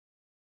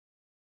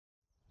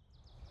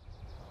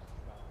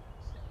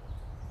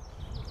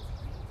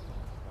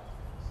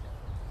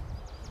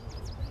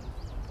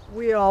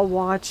We all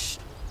watched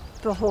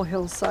the whole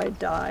hillside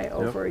die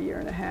over a year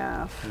and a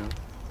half.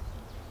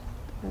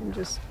 And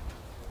just,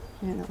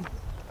 you know.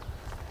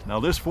 Now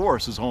this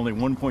forest is only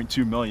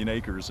 1.2 million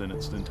acres in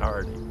its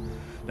entirety.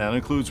 That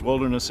includes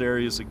wilderness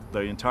areas, the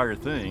entire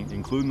thing,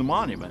 including the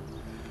monument.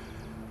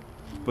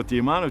 But the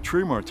amount of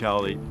tree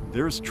mortality,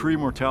 there's tree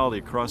mortality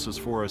across this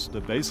forest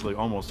that basically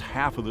almost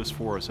half of this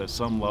forest has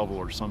some level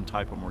or some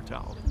type of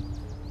mortality.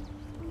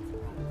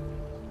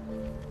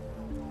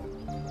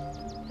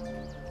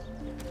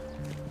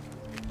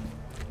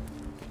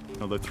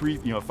 Now the three,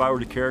 if I were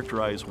to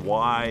characterize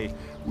why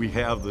we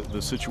have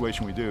the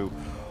situation we do,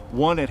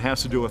 one, it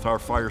has to do with our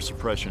fire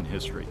suppression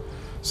history.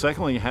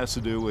 Secondly, it has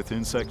to do with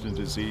insect and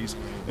disease.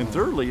 And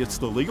thirdly, it's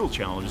the legal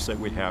challenges that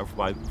we have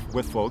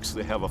with folks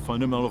that have a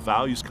fundamental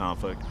values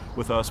conflict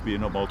with us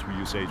being a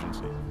multiple-use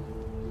agency.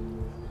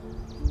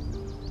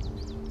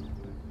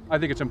 I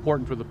think it's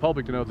important for the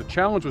public to know the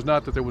challenge was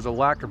not that there was a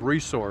lack of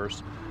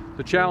resource.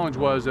 The challenge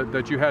was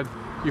that you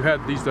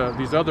had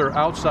these other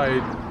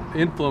outside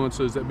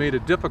influences that made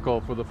it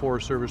difficult for the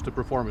Forest Service to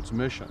perform its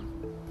mission.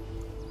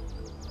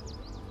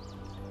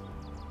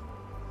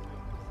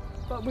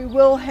 But we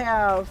will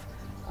have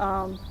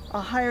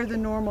a higher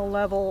than normal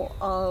level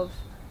of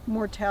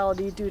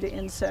mortality due to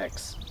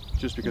insects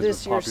just because this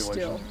of the year population.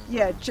 still.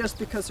 Yeah, just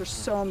because there's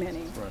so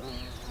many,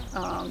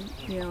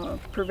 Right.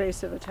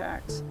 Pervasive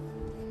attacks.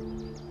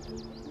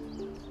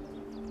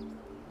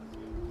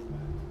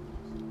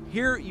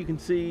 Here you can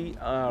see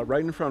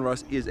right in front of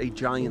us is a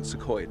giant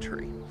sequoia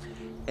tree.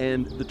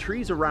 And the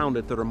trees around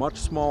it that are much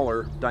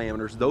smaller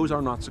diameters, those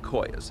are not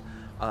sequoias.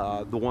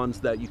 The ones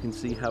that you can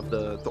see have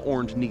the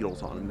orange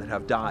needles on them that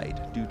have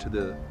died due to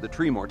the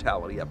tree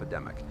mortality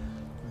epidemic.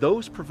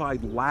 Those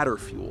provide ladder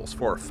fuels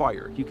for a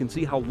fire. You can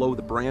see how low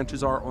the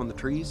branches are on the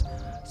trees.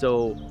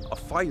 So a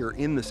fire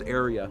in this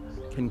area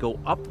can go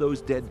up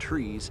those dead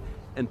trees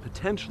and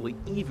potentially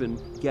even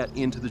get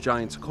into the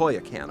giant sequoia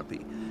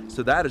canopy.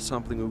 So that is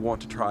something we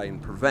want to try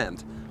and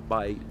prevent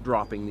by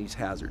dropping these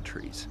hazard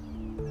trees.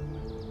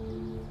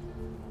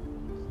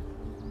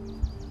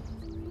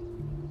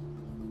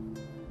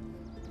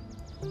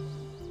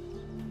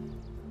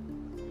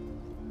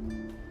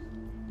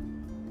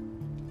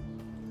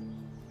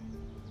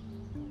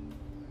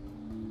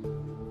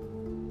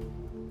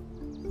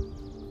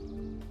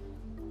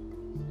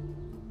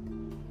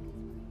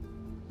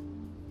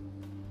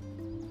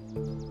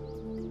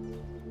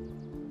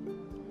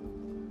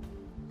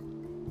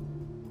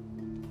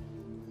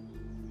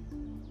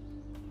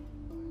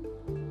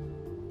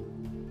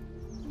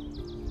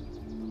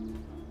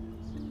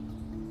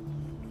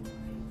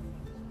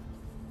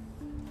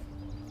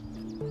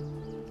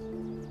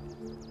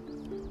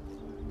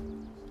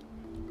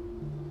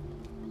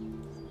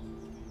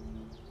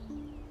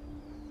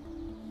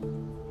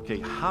 Okay,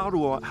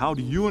 how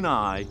do you and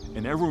I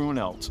and everyone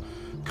else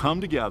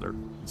come together?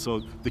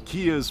 So the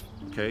key is,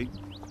 okay,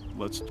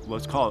 let's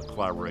call it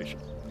collaboration.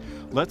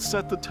 Let's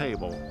set the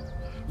table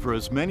for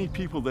as many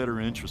people that are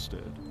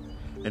interested,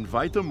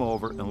 invite them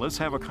over, and let's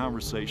have a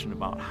conversation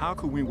about how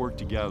can we work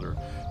together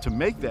to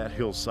make that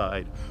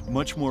hillside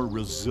much more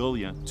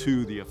resilient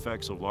to the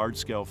effects of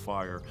large-scale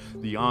fire,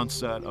 the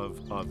onset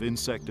of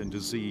insect and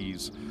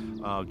disease,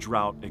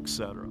 drought,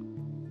 etc.